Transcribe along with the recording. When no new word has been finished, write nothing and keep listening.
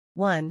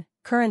1.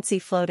 Currency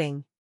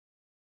floating.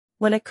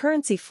 When a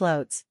currency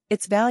floats,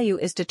 its value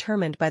is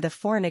determined by the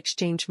foreign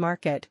exchange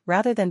market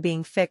rather than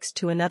being fixed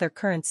to another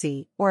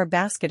currency or a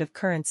basket of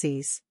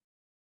currencies.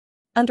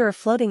 Under a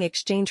floating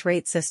exchange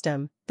rate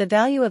system, the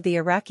value of the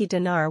Iraqi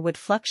dinar would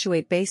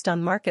fluctuate based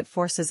on market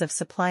forces of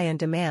supply and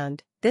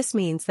demand. This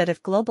means that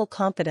if global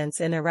confidence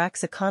in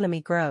Iraq's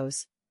economy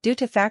grows, due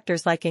to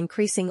factors like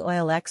increasing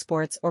oil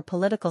exports or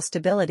political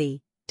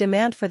stability,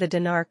 demand for the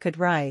dinar could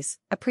rise,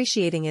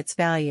 appreciating its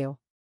value.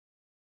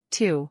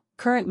 2.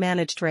 Current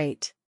managed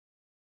rate.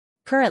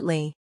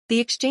 Currently, the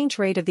exchange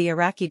rate of the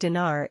Iraqi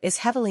dinar is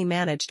heavily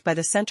managed by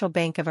the Central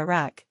Bank of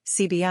Iraq,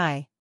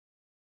 CBi.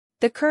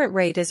 The current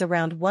rate is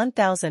around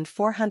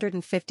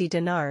 1,450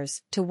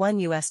 dinars to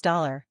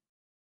 $1.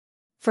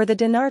 For the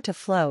dinar to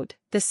float,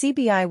 the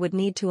CBi would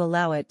need to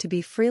allow it to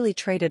be freely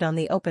traded on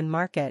the open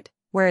market,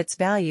 where its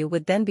value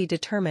would then be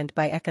determined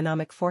by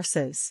economic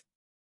forces.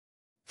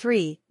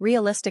 3.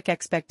 Realistic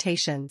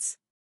expectations.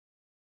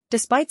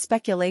 Despite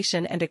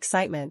speculation and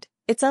excitement,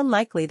 it's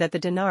unlikely that the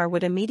dinar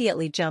would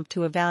immediately jump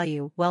to a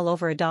value well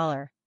over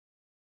 $1.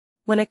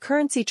 When a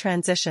currency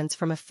transitions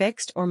from a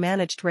fixed or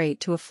managed rate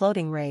to a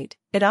floating rate,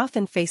 it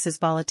often faces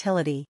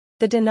volatility.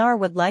 The dinar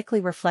would likely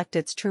reflect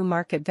its true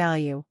market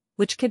value,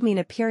 which could mean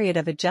a period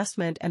of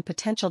adjustment and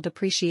potential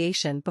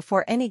depreciation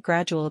before any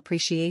gradual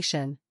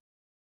appreciation.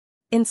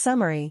 In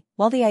summary,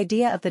 while the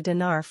idea of the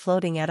dinar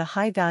floating at a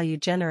high value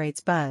generates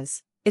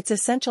buzz, it's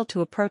essential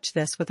to approach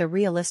this with a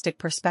realistic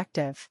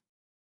perspective.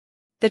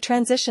 The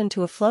transition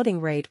to a floating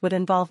rate would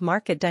involve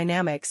market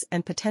dynamics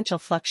and potential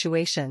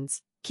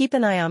fluctuations. Keep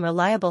an eye on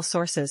reliable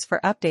sources for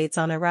updates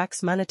on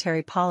Iraq's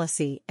monetary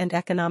policy and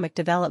economic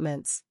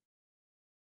developments.